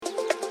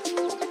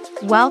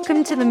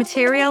Welcome to the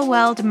Material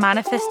World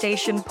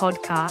Manifestation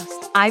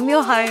Podcast. I'm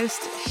your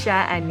host,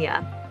 Cher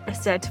Enya, a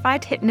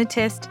certified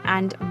hypnotist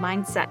and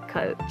mindset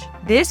coach.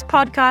 This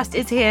podcast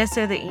is here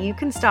so that you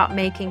can start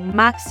making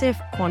massive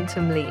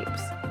quantum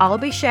leaps. I'll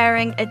be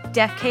sharing a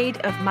decade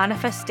of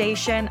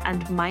manifestation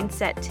and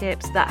mindset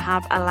tips that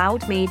have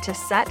allowed me to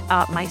set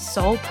up my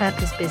sole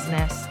purpose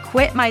business,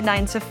 quit my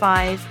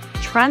 9-to-5,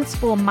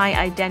 transform my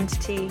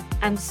identity,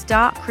 and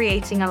start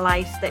creating a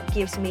life that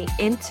gives me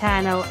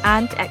internal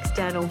and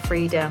external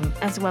freedom,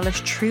 as well as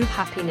true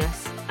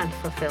happiness and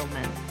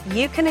fulfillment.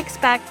 You can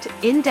expect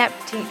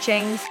in-depth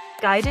teachings,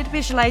 guided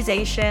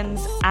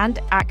visualizations, and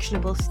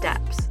actionable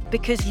steps,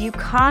 because you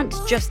can't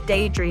just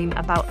daydream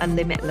about a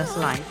limitless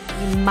life.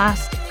 You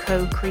must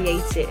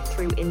co-create it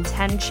through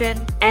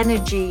intention,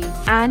 energy,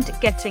 and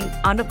getting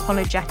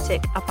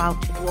unapologetic about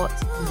what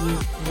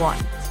you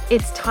want.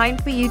 It's time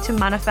for you to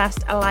manifest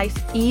a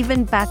life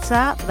even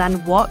better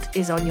than what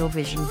is on your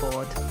vision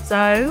board.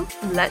 So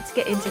let's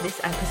get into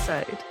this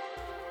episode.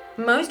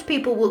 Most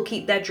people will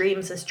keep their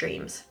dreams as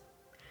dreams,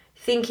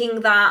 thinking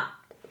that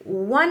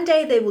one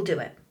day they will do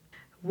it.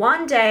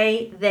 One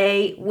day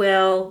they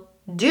will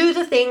do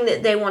the thing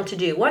that they want to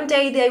do. One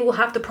day they will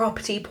have the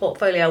property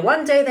portfolio.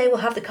 One day they will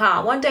have the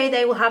car. One day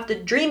they will have the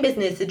dream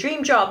business, the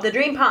dream job, the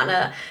dream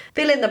partner.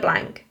 Fill in the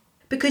blank.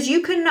 Because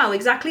you can know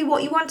exactly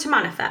what you want to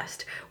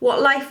manifest,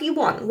 what life you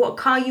want, what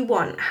car you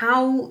want,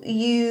 how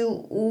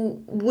you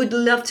would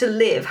love to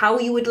live, how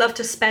you would love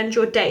to spend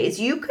your days.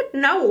 You could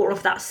know all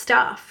of that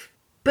stuff.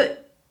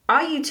 But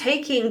are you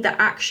taking the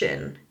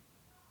action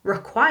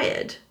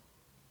required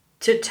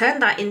to turn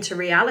that into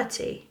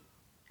reality?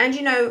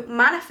 And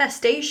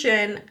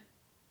manifestation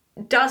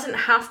doesn't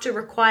have to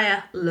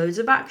require loads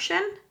of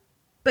action,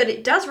 but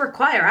it does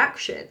require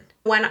action.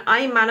 When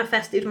I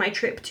manifested my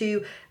trip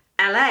to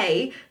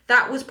LA,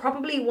 that was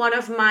probably one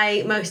of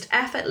my most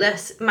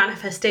effortless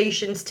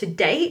manifestations to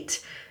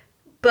date.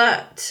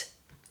 But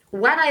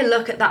when I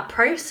look at that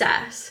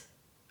process,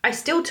 I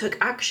still took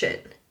action.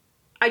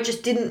 I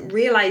just didn't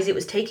realize it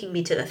was taking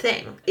me to the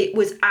thing. It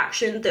was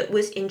action that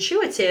was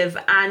intuitive,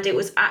 and it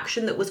was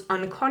action that was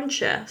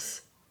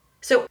unconscious.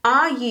 So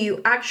are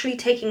you actually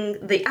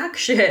taking the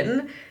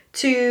action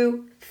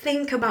to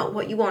think about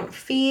what you want,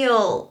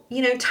 feel,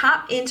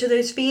 tap into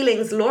those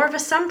feelings, law of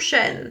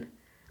assumption?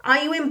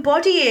 Are you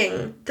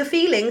embodying the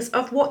feelings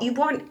of what you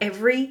want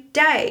every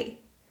day?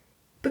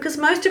 Because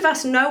most of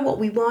us know what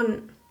we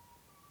want.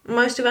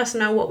 Most of us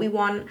know what we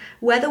want.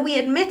 Whether we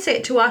admit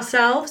it to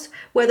ourselves,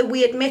 whether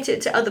we admit it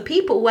to other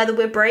people, whether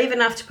we're brave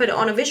enough to put it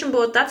on a vision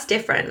board, that's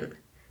different.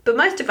 But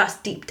most of us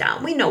deep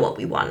down, we know what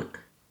we want.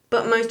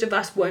 But most of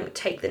us won't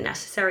take the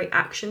necessary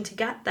action to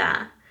get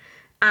there.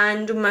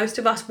 And most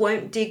of us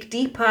won't dig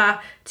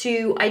deeper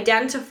to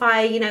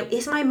identify,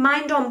 is my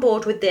mind on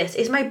board with this?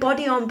 Is my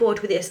body on board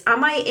with this?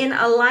 Am I in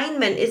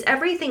alignment? Is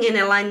everything in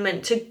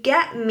alignment to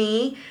get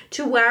me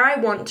to where I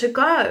want to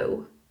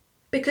go?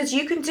 Because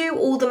you can do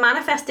all the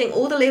manifesting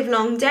all the live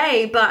long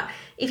day, but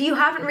if you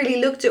haven't really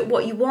looked at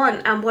what you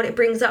want and what it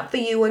brings up for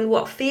you and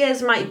what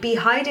fears might be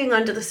hiding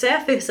under the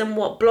surface and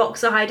what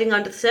blocks are hiding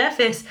under the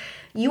surface,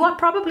 you are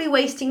probably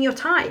wasting your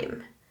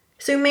time.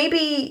 So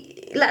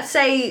maybe, let's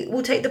say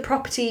we'll take the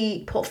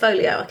property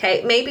portfolio,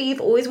 okay? Maybe you've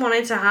always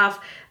wanted to have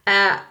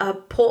a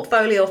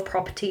portfolio of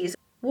properties.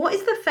 What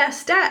is the first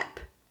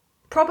step?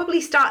 Probably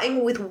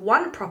starting with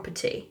one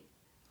property.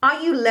 Are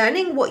you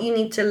learning what you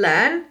need to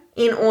learn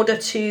in order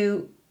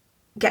to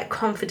get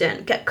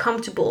confident, get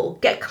comfortable,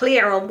 get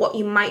clear on what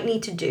you might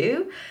need to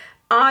do?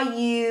 Are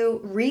you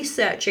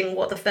researching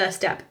what the first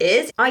step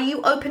is? Are you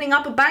opening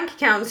up a bank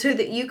account so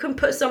that you can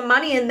put some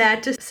money in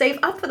there to save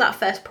up for that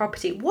first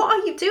property? What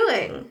are you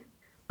doing?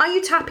 Are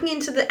you tapping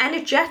into the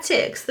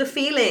energetics, the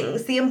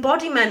feelings, the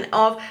embodiment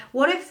of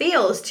what it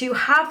feels to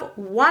have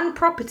one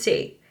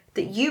property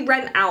that you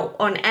rent out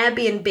on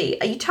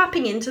Airbnb? Are you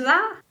tapping into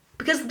that?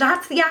 Because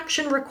that's the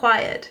action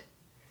required.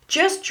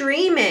 Just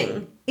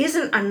dreaming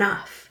isn't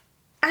enough.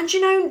 And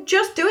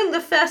just doing the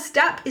first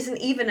step isn't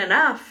even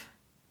enough.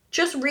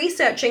 Just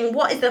researching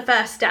what is the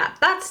first step,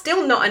 that's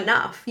still not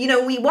enough.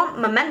 We want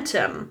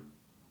momentum.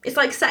 It's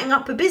like setting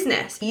up a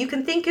business. You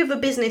can think of a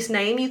business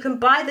name, you can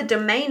buy the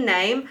domain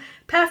name.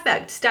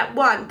 Perfect, step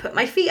one, put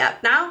my feet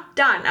up now,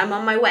 done, I'm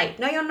on my way.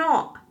 No, you're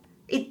not.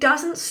 It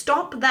doesn't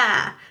stop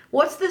there.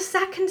 What's the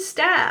second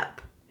step?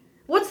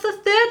 What's the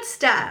third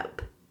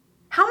step?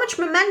 How much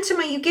momentum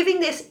are you giving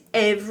this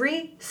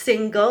every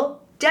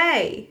single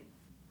day?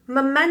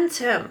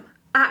 Momentum,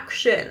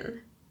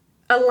 action.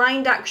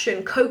 Aligned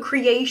action,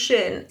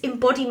 co-creation,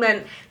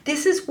 embodiment.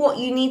 This is what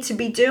you need to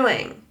be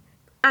doing.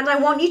 And I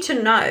want you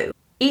to know,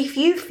 if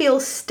you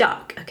feel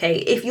stuck, okay,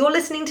 if you're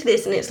listening to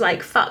this and it's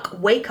like, fuck,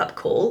 wake up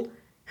call,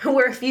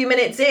 we're a few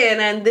minutes in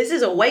and this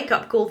is a wake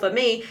up call for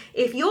me.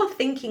 If you're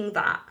thinking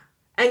that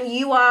and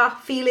you are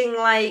feeling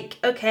like,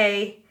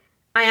 okay,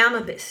 I am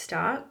a bit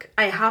stuck,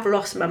 I have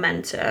lost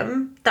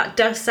momentum, that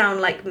does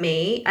sound like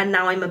me, and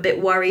now I'm a bit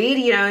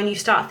worried, and you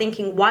start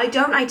thinking, why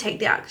don't I take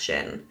the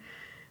action?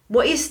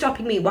 What is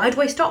stopping me? Why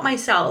do I stop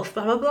myself?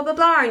 Blah, blah, blah, blah,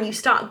 blah. And you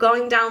start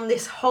going down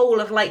this hole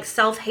of like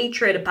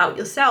self-hatred about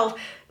yourself.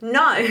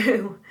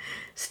 No,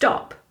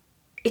 stop.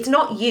 It's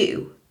not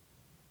you.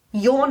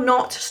 You're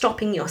not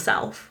stopping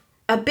yourself.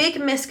 A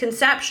big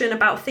misconception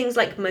about things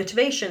like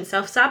motivation,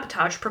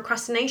 self-sabotage,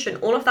 procrastination,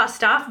 all of that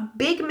stuff,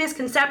 big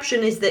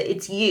misconception is that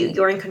it's you.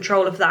 You're in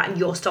control of that and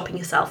you're stopping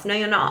yourself. No,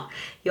 you're not.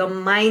 Your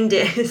mind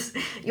is.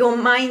 Your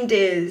mind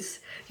is.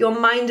 Your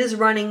mind is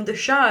running the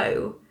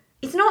show.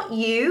 It's not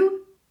you.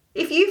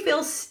 If you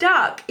feel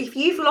stuck, if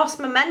you've lost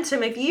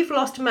momentum, if you've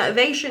lost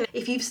motivation,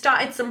 if you've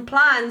started some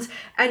plans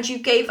and you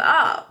gave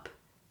up,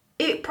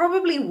 it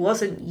probably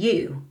wasn't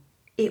you.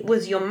 It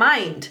was your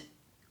mind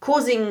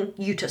causing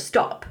you to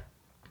stop.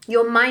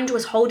 Your mind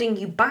was holding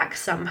you back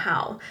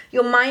somehow.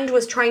 Your mind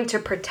was trying to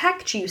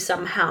protect you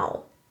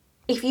somehow.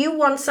 If you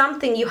want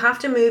something, you have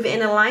to move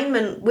in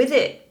alignment with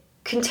it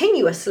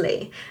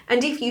continuously.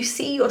 And if you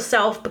see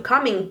yourself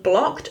becoming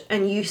blocked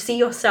and you see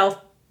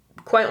yourself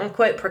quote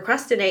unquote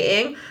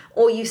procrastinating,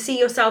 or you see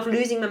yourself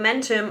losing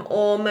momentum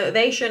or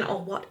motivation or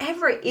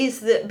whatever it is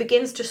that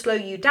begins to slow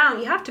you down,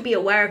 you have to be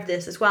aware of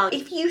this as well.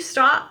 If you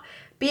start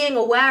being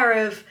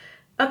aware of,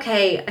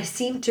 okay, I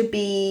seem to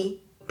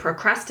be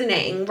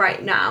procrastinating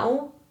right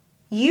now,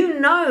 you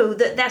know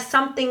that there's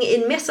something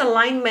in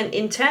misalignment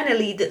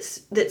internally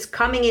that's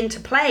coming into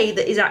play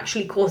that is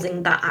actually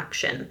causing that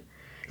action,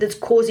 that's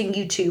causing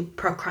you to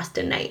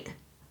procrastinate.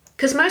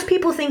 Because most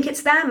people think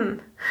it's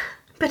them,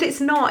 but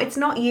it's not. It's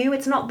not you,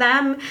 it's not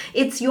them.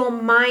 It's your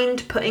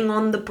mind putting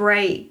on the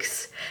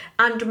brakes.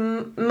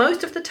 And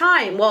most of the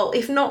time, well,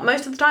 if not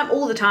most of the time,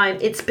 all the time,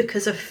 it's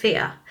because of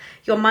fear.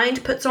 Your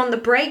mind puts on the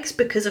brakes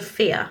because of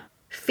fear.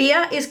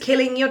 Fear is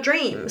killing your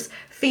dreams.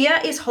 Fear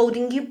is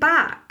holding you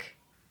back.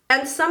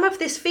 And some of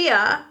this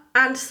fear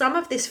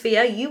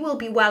you will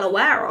be well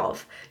aware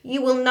of.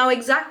 You will know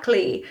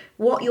exactly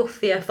what you're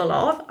fearful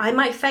of. I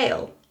might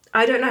fail.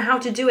 I don't know how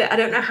to do it. I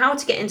don't know how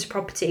to get into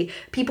property.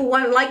 People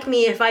won't like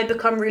me if I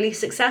become really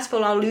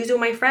successful. I'll lose all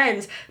my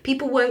friends.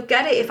 People won't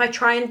get it if I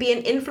try and be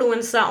an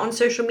influencer on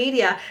social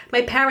media.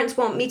 My parents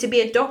want me to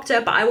be a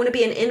doctor, but I want to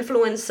be an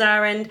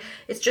influencer and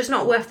it's just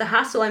not worth the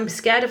hassle. I'm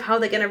scared of how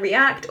they're going to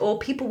react, or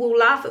people will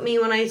laugh at me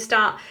when I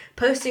start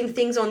posting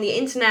things on the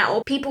internet,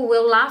 or people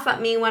will laugh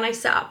at me when I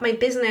set up my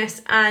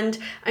business and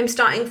I'm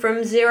starting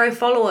from 0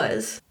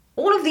 followers.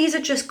 All of these are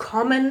just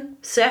common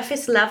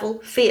surface level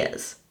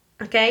fears.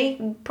 Okay,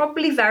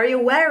 probably very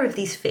aware of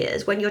these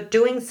fears when you're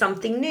doing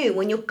something new,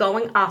 when you're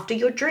going after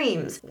your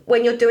dreams,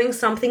 when you're doing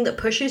something that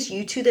pushes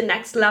you to the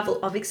next level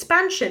of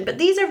expansion. But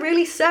these are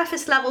really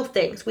surface level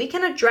things. We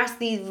can address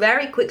these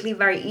very quickly,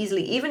 very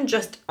easily, even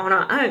just on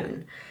our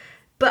own.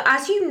 But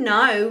as you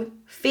know,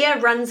 fear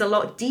runs a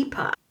lot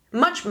deeper,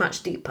 much,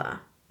 much deeper.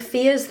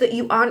 Fears that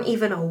you aren't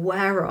even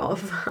aware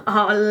of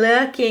are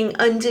lurking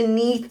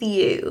underneath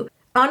you.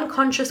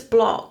 Unconscious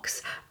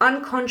blocks,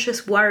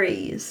 unconscious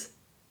worries.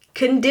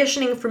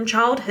 Conditioning from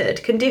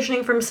childhood,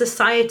 conditioning from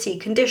society,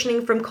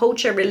 conditioning from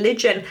culture,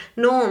 religion,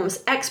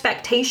 norms,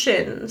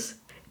 expectations.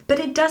 But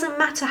it doesn't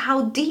matter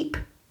how deep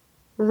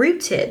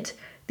rooted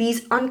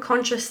these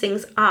unconscious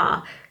things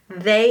are,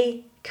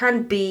 they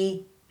can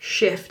be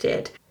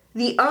shifted.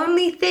 The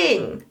only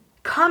thing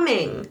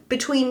coming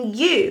between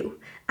you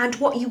and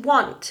what you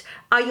want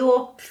are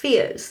your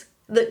fears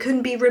that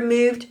can be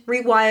removed,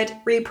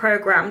 rewired,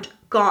 reprogrammed,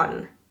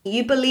 gone.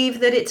 You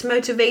believe that it's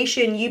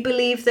motivation, you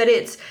believe that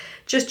it's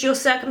just your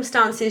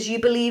circumstances, you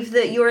believe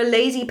that you're a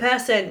lazy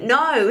person.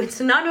 No,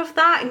 it's none of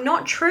that,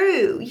 not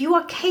true. You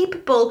are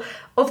capable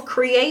of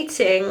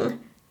creating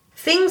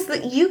things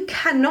that you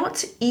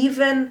cannot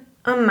even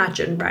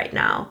imagine right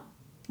now.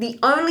 The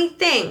only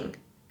thing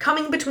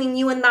coming between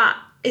you and that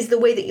is the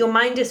way that your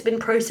mind has been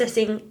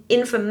processing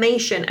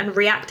information and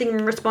reacting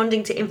and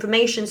responding to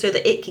information so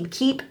that it can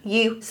keep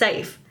you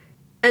safe.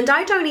 And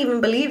I don't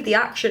even believe the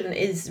action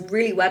is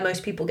really where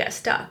most people get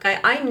stuck.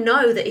 I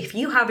know that if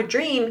you have a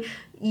dream,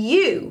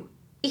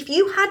 if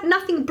you had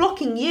nothing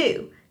blocking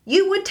you,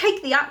 you would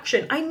take the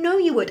action. I know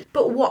you would.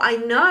 But what I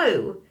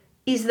know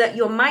is that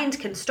your mind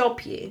can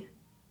stop you.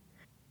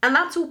 And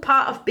that's all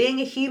part of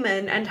being a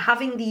human and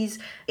having these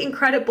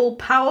incredible,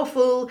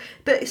 powerful,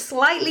 but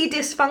slightly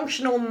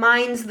dysfunctional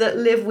minds that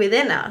live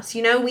within us.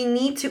 You know, we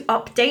need to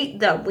update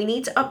them. We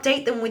need to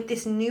update them with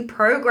this new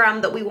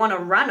program that we want to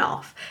run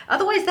off.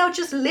 Otherwise, they'll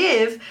just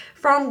live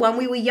from when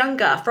we were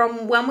younger,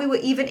 from when we were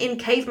even in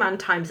caveman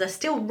times. They're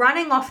still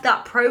running off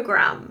that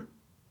program.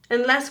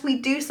 Unless we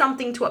do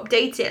something to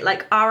update it,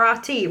 like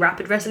RRT,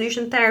 Rapid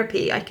Resolution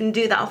Therapy, I can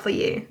do that for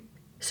you.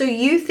 So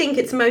you think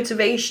it's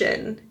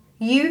motivation.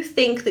 You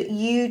think that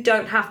you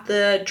don't have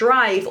the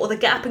drive or the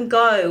get up and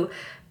go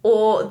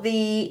or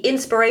the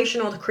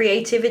inspiration or the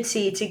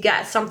creativity to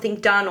get something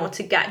done or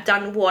to get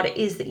done what it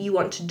is that you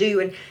want to do.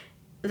 And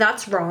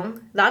that's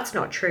wrong. That's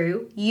not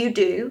true. You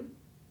do.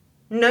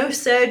 No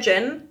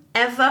surgeon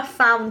ever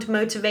found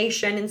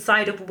motivation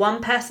inside of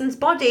one person's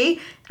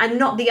body and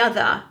not the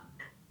other.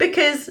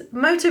 Because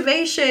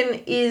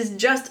motivation is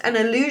just an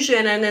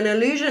illusion, and an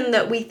illusion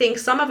that we think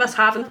some of us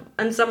have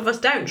and some of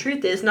us don't.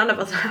 Truth is, none of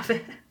us have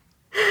it.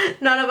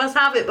 None of us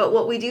have it, but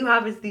what we do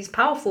have is these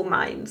powerful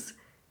minds.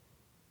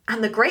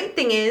 And the great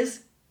thing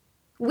is,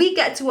 we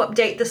get to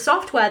update the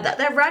software that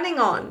they're running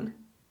on.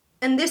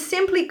 And this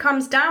simply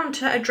comes down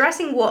to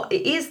addressing what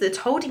it is that's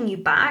holding you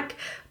back,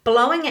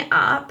 blowing it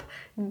up,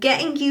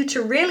 getting you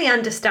to really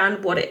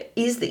understand what it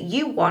is that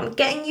you want,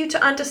 getting you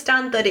to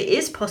understand that it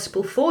is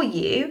possible for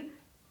you,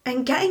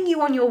 and getting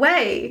you on your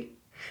way.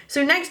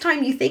 So next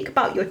time you think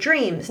about your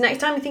dreams, next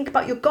time you think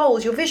about your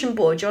goals, your vision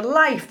board, your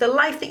life, the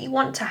life that you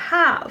want to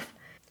have,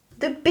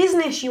 the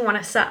business you want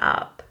to set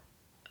up,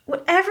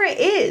 whatever it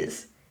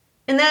is,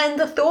 and then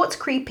the thoughts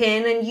creep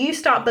in and you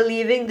start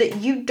believing that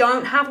you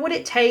don't have what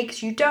it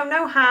takes, you don't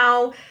know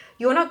how,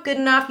 you're not good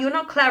enough, you're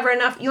not clever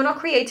enough, you're not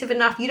creative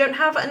enough, you don't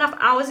have enough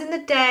hours in the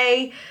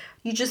day,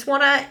 you just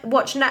want to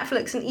watch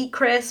Netflix and eat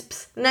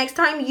crisps. Next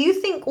time you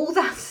think all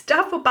that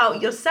stuff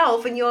about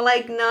yourself and you're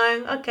like,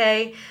 no,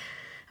 okay,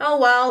 oh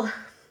well,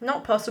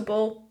 not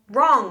possible.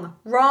 Wrong,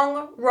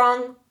 wrong,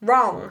 wrong,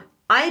 wrong.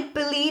 I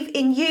believe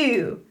in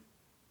you.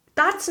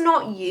 That's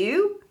not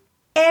you.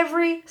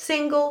 Every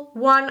single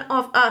one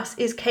of us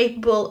is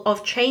capable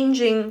of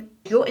changing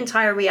your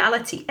entire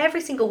reality.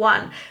 Every single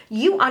one.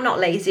 You are not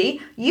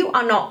lazy. You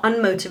are not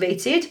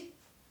unmotivated.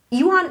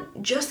 You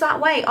aren't just that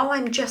way. Oh,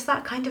 I'm just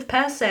that kind of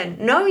person.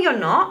 No, you're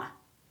not.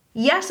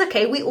 Yes,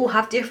 okay, we all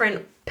have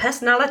different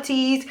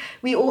personalities.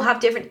 We all have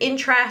different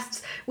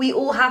interests. We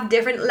all have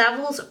different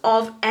levels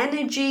of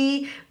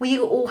energy. We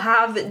all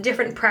have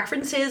different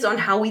preferences on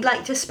how we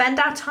like to spend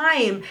our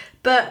time.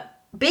 But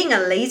being a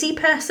lazy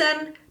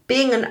person,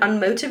 being an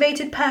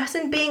unmotivated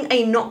person, being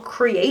a not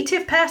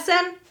creative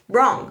person,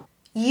 wrong.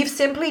 You've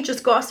simply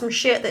just got some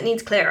shit that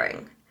needs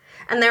clearing.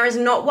 And there is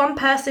not one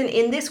person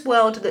in this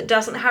world that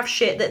doesn't have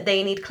shit that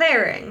they need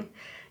clearing.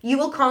 You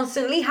will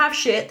constantly have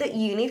shit that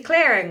you need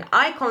clearing.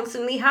 I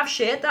constantly have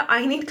shit that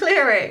I need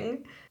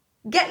clearing.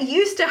 Get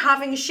used to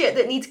having shit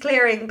that needs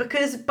clearing,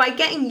 because by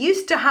getting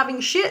used to having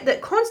shit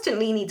that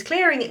constantly needs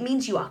clearing, it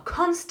means you are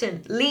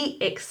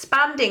constantly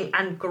expanding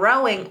and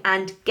growing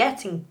and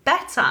getting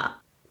better.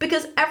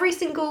 Because every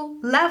single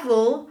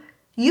level,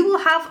 you will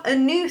have a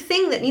new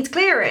thing that needs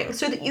clearing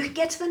so that you can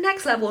get to the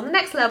next level and the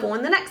next level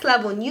and the next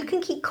level, and you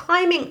can keep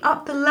climbing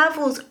up the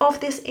levels of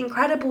this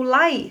incredible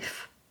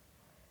life.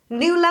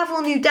 New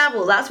level, new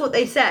devil, that's what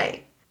they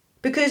say.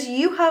 Because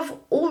you have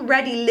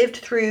already lived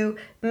through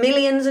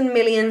millions and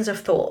millions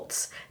of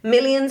thoughts,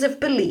 millions of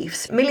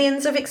beliefs,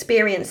 millions of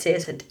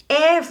experiences, and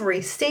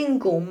every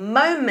single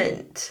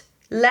moment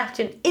left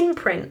an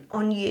imprint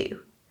on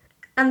you.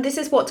 And this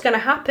is what's going to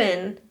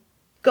happen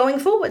going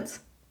forwards,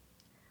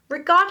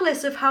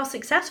 regardless of how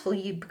successful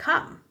you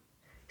become.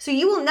 So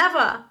you will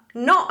never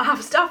not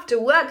have stuff to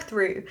work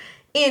through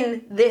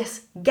in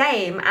this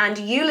game. And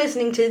you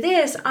listening to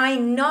this, I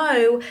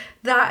know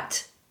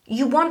that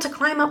you want to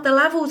climb up the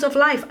levels of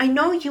life. I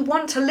know you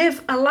want to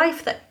live a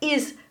life that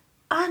is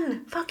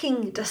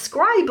unfucking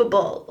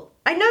describable.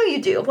 I know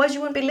you do, otherwise you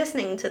wouldn't be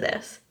listening to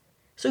this.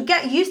 So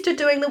get used to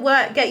doing the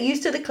work, get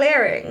used to the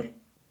clearing.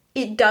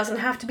 It doesn't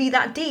have to be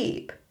that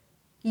deep.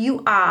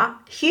 You are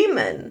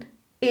human.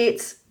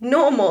 It's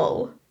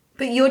normal.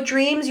 But your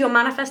dreams, your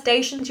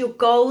manifestations, your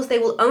goals, they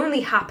will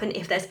only happen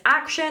if there's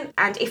action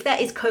and if there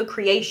is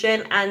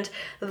co-creation. And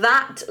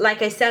that,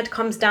 like I said,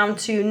 comes down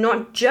to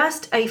not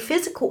just a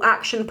physical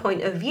action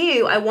point of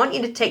view. I want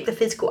you to take the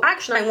physical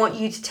action. I want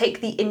you to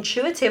take the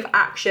intuitive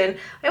action.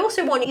 I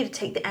also want you to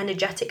take the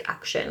energetic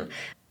action.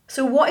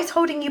 So what is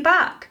holding you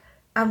back?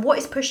 And what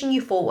is pushing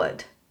you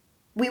forward?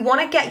 We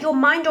want to get your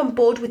mind on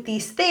board with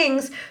these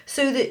things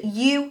so that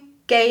you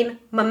gain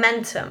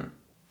momentum.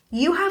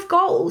 You have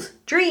goals,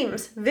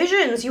 dreams,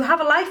 visions. You have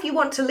a life you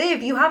want to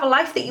live. You have a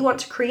life that you want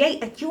to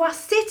create, and you are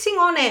sitting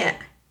on it.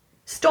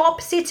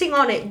 Stop sitting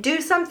on it.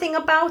 Do something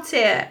about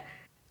it.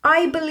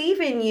 I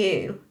believe in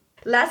you.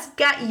 Let's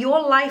get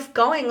your life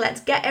going.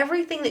 Let's get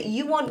everything that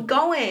you want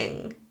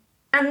going.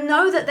 And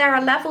know that there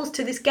are levels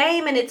to this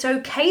game, and it's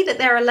okay that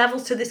there are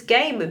levels to this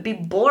game. It would be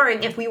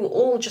boring if we were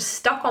all just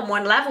stuck on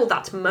one level.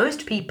 That's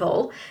most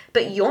people,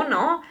 but you're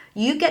not.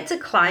 You get to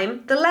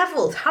climb the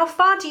levels. How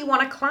far do you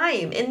want to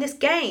climb in this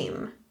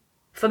game?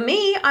 For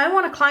me, I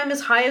want to climb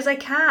as high as I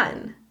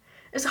can.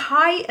 As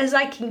high as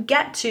I can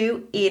get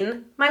to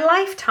in my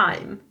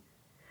lifetime.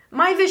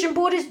 My vision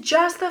board is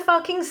just the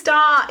fucking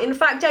start. In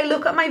fact, I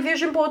look at my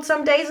vision board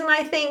some days and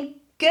I think,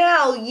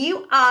 girl,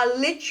 you are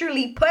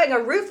literally putting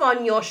a roof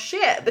on your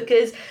shit,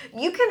 because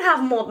you can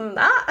have more than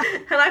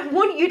that. And I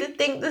want you to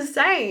think the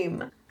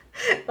same.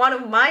 One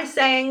of my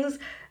sayings,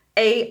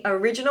 a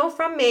original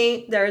from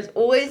me, there is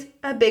always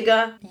a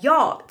bigger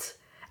yacht.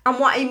 And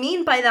what I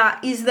mean by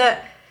that is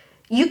that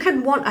you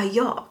can want a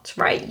yacht,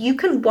 right? You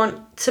can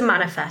want to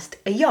manifest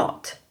a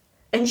yacht.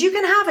 And you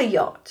can have a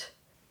yacht.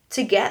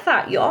 To get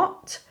that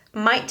yacht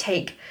might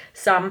take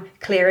some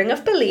clearing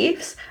of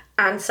beliefs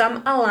and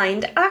some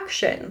aligned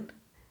action.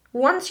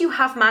 Once you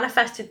have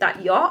manifested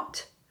that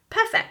yacht,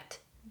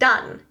 perfect,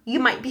 done. You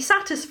might be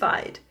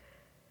satisfied.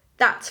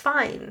 That's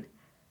fine.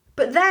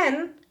 But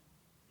then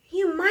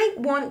you might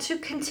want to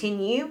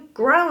continue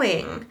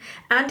growing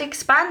and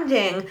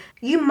expanding.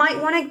 You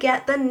might want to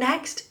get the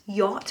next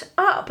yacht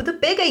up, the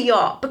bigger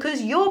yacht,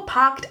 because you're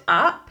parked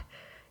up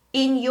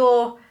in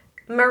your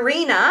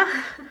marina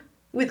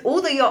with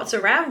all the yachts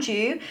around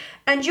you,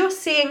 and you're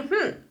seeing,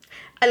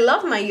 I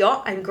love my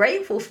yacht. I'm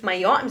grateful for my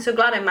yacht. I'm so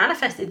glad I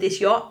manifested this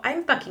yacht.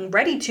 I'm fucking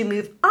ready to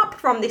move up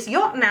from this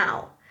yacht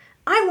now.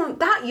 I want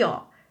that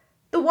yacht,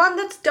 the one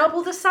that's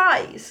double the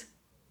size.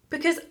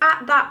 Because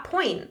at that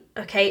point,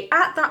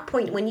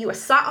 when you are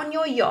sat on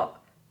your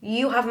yacht,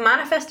 you have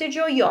manifested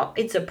your yacht.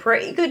 It's a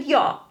pretty good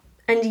yacht.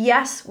 And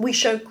yes, we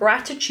show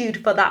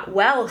gratitude for that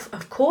wealth.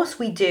 Of course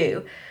we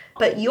do.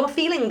 But you're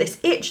feeling this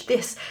itch,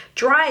 this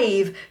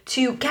drive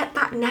to get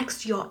that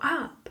next yacht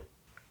up.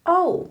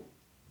 Oh,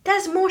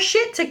 there's more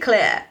shit to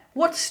clear.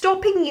 What's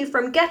stopping you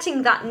from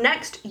getting that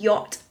next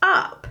yacht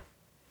up?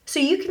 So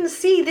you can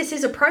see this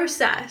is a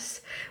process.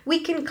 We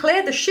can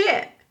clear the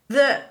shit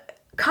that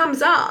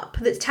comes up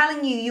that's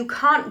telling you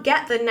can't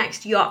get the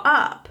next yacht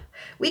up.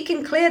 We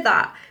can clear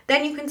that.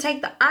 Then you can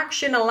take the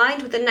action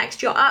aligned with the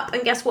next yacht up,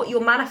 and guess what?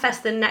 You'll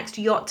manifest the next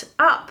yacht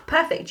up.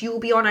 Perfect. You will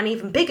be on an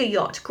even bigger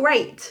yacht.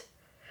 Great.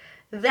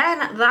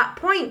 Then at that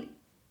point,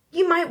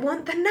 you might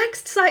want the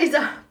next size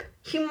up.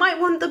 You might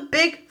want the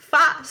big,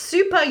 fat,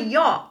 super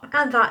yacht,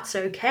 and that's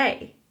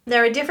okay.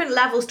 There are different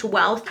levels to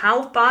wealth.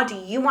 How far do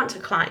you want to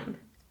climb?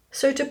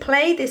 So to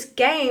play this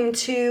game,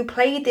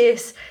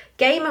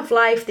 of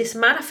life, this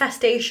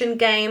manifestation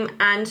game,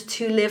 and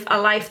to live a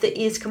life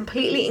that is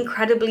completely,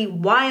 incredibly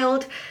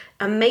wild,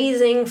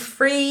 amazing,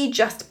 free,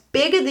 just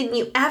bigger than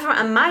you ever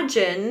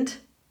imagined,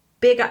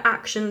 bigger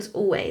actions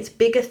always,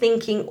 bigger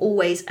thinking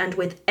always, and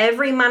with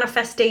every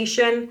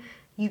manifestation,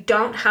 you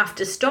don't have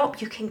to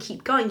stop. You can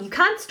keep going. You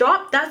can't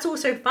stop. That's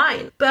also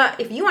fine. But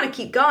if you want to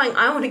keep going,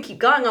 I want to keep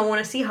going. I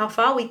want to see how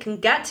far we can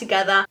get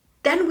together.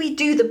 Then we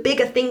do the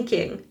bigger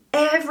thinking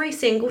every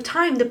single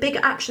time. The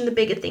bigger action, the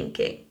bigger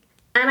thinking.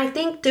 And I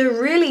think the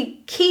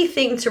really key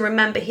thing to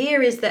remember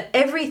here is that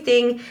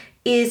everything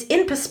is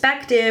in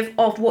perspective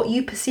of what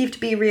you perceive to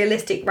be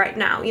realistic right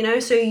now,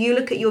 So you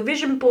look at your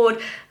vision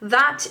board,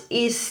 that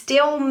is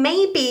still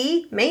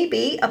maybe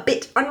a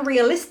bit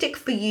unrealistic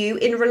for you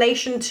in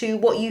relation to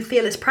what you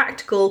feel is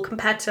practical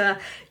compared to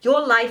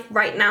your life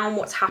right now and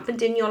what's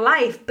happened in your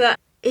life. But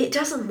it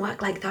doesn't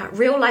work like that.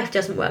 Real life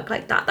doesn't work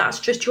like that.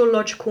 That's just your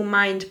logical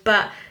mind.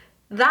 But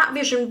that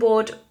vision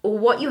board, or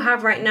what you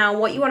have right now,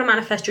 what you want to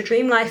manifest, your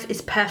dream life,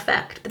 is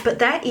perfect. But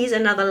there is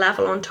another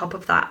level on top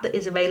of that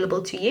is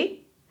available to you.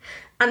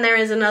 And there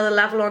is another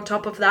level on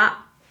top of that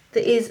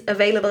is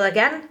available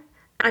again.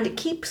 And it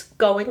keeps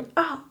going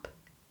up.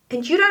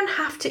 And you don't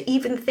have to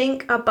even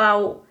think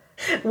about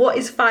what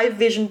is 5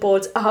 vision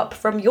boards up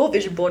from your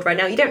vision board right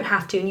now. You don't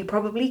have to, and you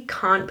probably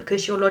can't,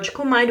 because your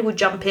logical mind will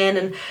jump in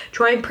and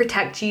try and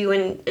protect you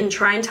and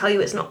try and tell you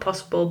it's not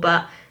possible.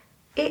 But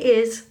it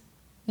is.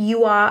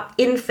 You are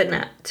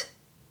infinite.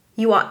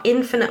 You are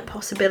infinite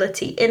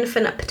possibility,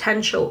 infinite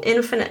potential,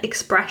 infinite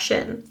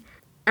expression.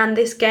 And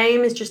this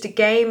game is just a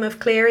game of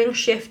clearing,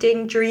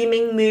 shifting,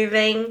 dreaming,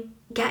 moving,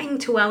 getting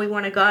to where we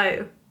want to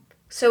go.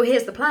 So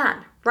here's the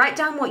plan. Write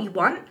down what you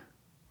want.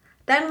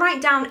 Then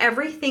write down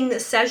everything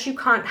that says you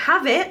can't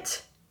have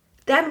it.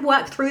 Then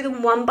work through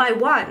them one by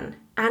one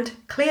and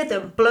clear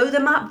them, blow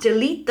them up,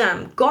 delete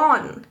them,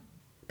 gone.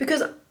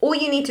 Because all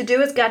you need to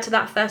do is get to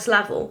that first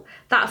level.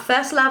 That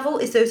first level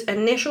is those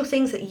initial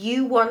things that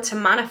you want to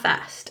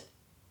manifest.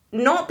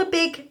 Not the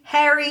big,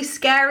 hairy,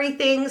 scary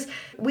things.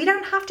 We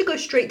don't have to go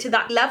straight to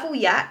that level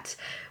yet.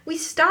 We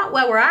start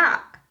where we're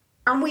at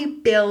and we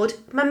build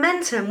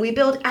momentum. We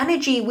build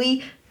energy.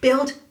 We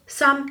build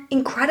some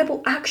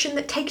incredible action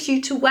that takes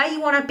you to where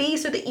you want to be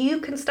so that you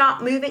can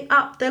start moving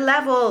up the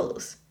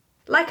levels.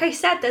 Like I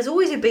said, there's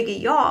always a bigger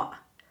yacht.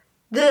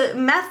 The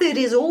method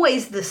is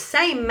always the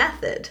same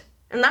method.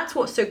 And that's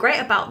what's so great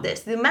about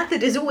this. The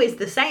method is always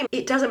the same.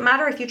 It doesn't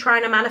matter if you're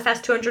trying to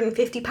manifest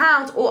 250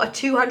 pounds or a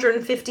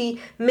 250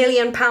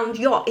 million pound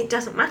yacht. It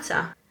doesn't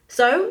matter.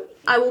 So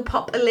I will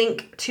pop a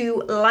link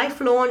to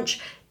Life Launch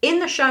in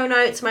the show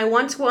notes, my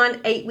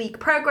 1-to-1 8-week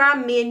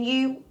program, me and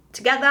you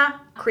together,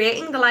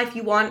 creating the life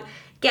you want,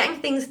 getting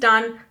things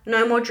done,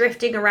 no more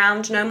drifting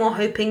around, no more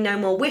hoping, no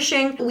more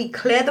wishing. We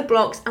clear the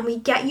blocks and we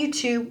get you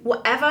to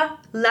whatever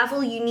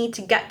level you need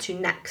to get to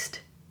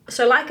next.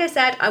 So like I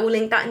said, I will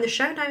link that in the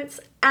show notes,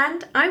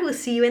 and I will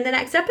see you in the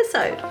next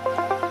episode.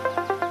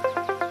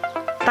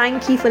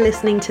 Thank you for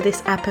listening to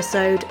this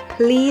episode.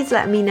 Please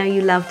let me know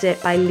you loved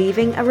it by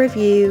leaving a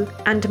review,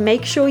 and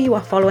make sure you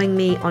are following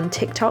me on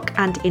TikTok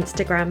and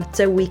Instagram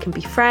so we can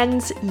be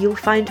friends. You'll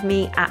find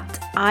me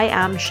at I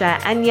am Share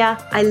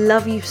Enya. I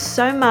love you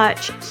so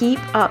much. Keep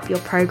up your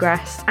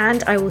progress,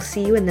 and I will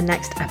see you in the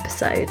next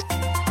episode.